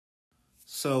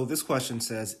So this question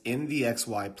says, in the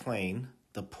xy plane,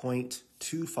 the point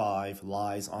 2, 5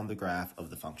 lies on the graph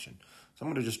of the function. So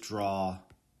I'm going to just draw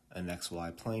an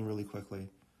xy plane really quickly.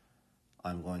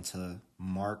 I'm going to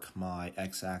mark my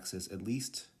x-axis at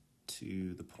least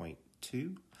to the point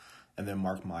 2, and then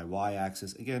mark my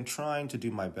y-axis, again, trying to do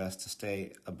my best to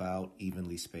stay about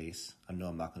evenly spaced. I know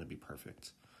I'm not going to be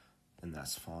perfect, and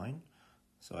that's fine.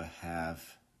 So I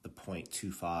have the point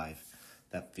 2, 5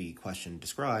 that the question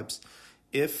describes.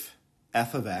 If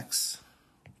f of x,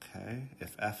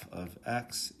 if f of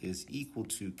x is equal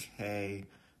to k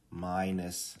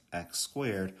minus x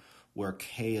squared, where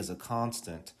k is a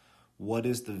constant, what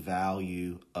is the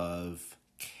value of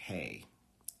k?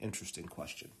 Interesting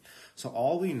question. So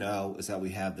all we know is that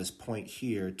we have this point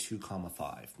here, 2,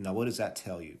 5. Now, what does that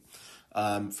tell you?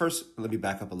 First, let me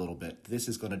back up a little bit. This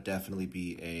is going to definitely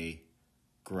be a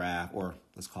graph, or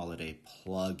let's call it a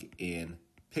plug-in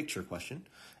picture question.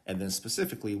 And then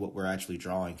specifically what we're actually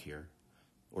drawing here,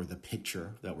 or the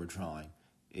picture that we're drawing,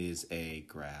 is a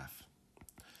graph.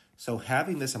 So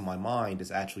having this in my mind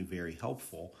is actually very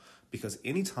helpful, because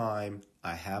anytime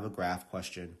I have a graph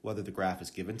question, whether the graph is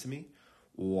given to me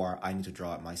or I need to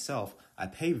draw it myself, I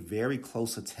pay very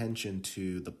close attention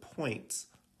to the points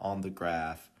on the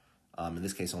graph, in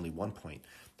this case only one point,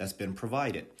 that's been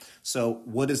provided. So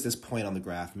what does this point on the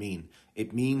graph mean?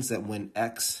 It means that when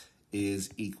x is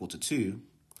equal to 2,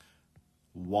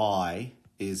 y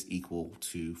is equal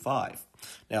to 5.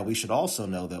 Now we should also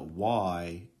know that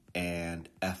y and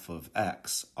f of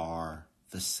x are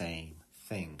the same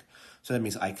thing. So that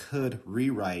means I could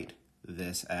rewrite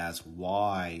this as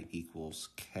y equals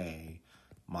k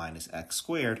minus x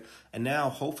squared. And now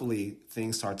hopefully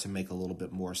things start to make a little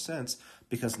bit more sense,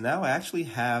 because now I actually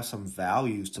have some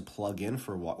values to plug in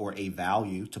for y, or a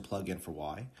value to plug in for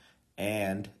y,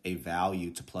 and a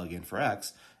value to plug in for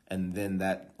x. And then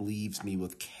that leaves me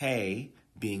with k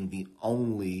being the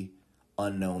only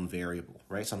unknown variable,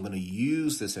 right? So I'm going to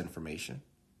use this information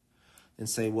and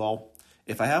say, well,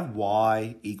 if I have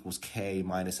y equals k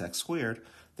minus x squared,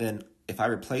 then if I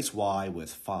replace y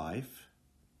with 5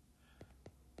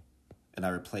 and I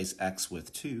replace x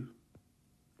with 2,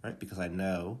 right? Because I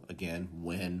know, again,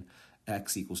 when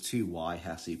x equals 2, y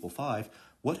has to equal 5.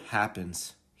 What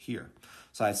happens here?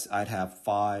 So I'd have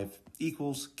 5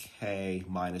 equals k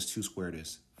minus 2 squared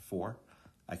is 4.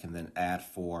 I can then add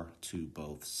 4 to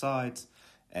both sides,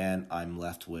 and I'm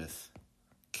left with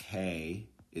k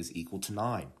is equal to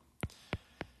 9.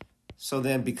 So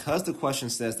then, because the question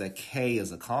says that k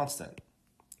is a constant,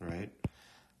 right,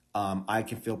 I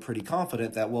can feel pretty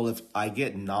confident that, well, if I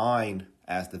get 9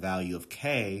 as the value of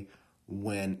k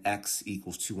when x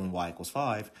equals 2 and y equals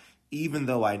 5, even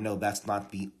though I know that's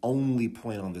not the only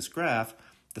point on this graph,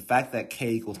 the fact that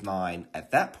k equals 9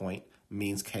 at that point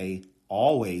means k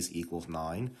always equals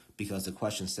 9, because the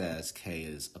question says k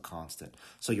is a constant.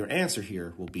 So your answer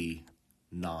here will be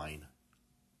 9.